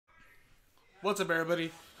What's up,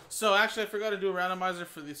 everybody? So actually, I forgot to do a randomizer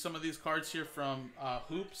for some of these cards here from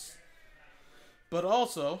Hoops, but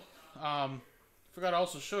also forgot to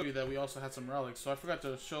also show you that we also had some relics. So I forgot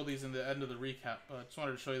to show these in the end of the recap. I just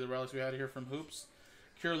wanted to show you the relics we had here from Hoops.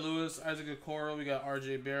 Kira Lewis, Isaac Okoro, we got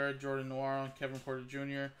R.J. Barrett, Jordan Noir, Kevin Porter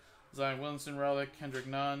Jr., Zion Williamson relic, Kendrick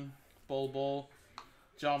Nunn, Bol,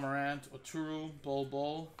 John Morant, Oturu,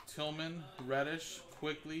 Bol, Tillman, Reddish,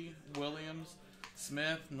 Quickly, Williams,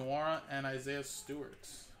 Smith, Noir, and Isaiah Stewart.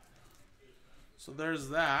 So there's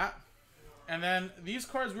that. And then these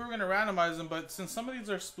cards, we were going to randomize them, but since some of these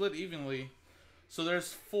are split evenly, so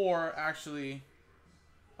there's 4 actually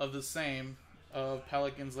of the same, of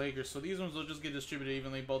Pelicans, Lakers. So these ones will just get distributed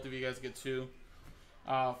evenly. Both of you guys get 2.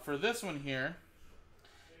 For this one here,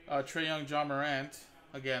 Trae Young, John Morant,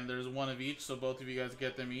 again, there's 1 of each, so both of you guys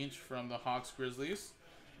get them each from the Hawks, Grizzlies.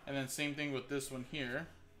 And then same thing with this one here,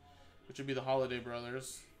 which would be the Holiday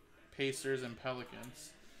Brothers, Pacers, and Pelicans.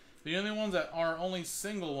 The only ones that are only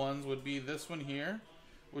single ones would be this one here,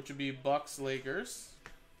 which would be Bucks, Lakers.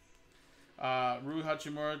 Rui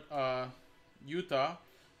Hachimura, Utah,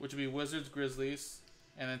 which would be Wizards, Grizzlies.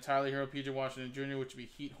 And then Tyler Hero, PJ Washington Jr., which would be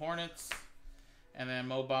Heat, Hornets. And then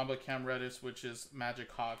Mo Bamba, Cam Reddish, which is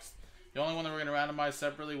Magic, Hawks. The only one that we're going to randomize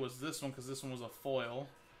separately was this one, because this one was a foil,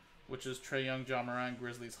 which is Trae Young, John Morant,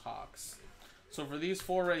 Grizzlies, Hawks. So for these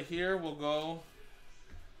 4 right here, we'll go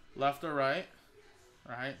left or right.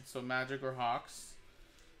 Right? So Magic or Hawks.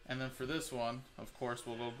 And then for this one, of course,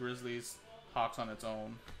 we'll go Grizzlies, Hawks on its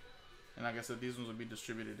own. And like I said, these ones will be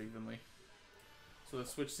distributed evenly. So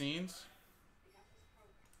let's switch scenes.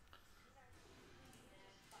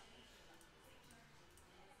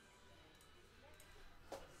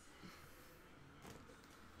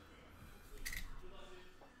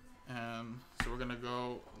 And so we're going to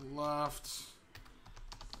go left,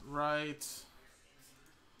 right.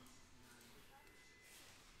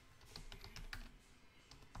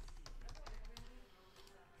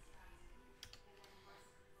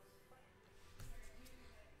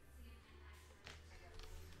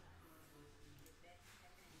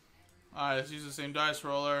 Alright, let's use the same dice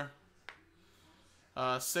roller.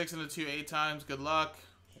 6 and a 2, 8 times. Good luck.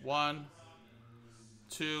 1,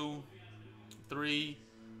 2, 3,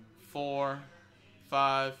 4,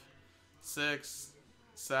 5, 6,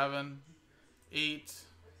 7, 8.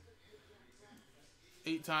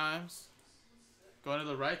 8 times. Going to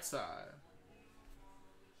the right side.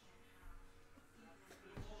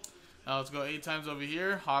 Now let's go 8 times over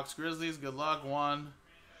here. Hawks, Grizzlies. Good luck. 1,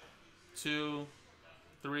 2,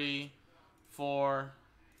 3, 4,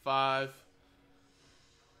 5,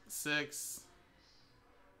 6,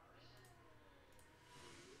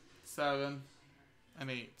 7,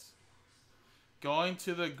 and 8. Going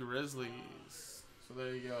to the Grizzlies. So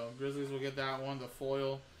there you go. Grizzlies will get that one, the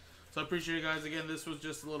foil. So I appreciate you guys. Again, this was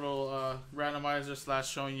just a little randomizer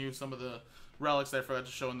 / showing you some of the relics that I forgot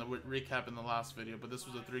to show in the recap in the last video. But this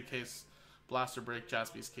was a 3-case blaster break,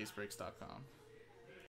 jaspyscasebreaks.com.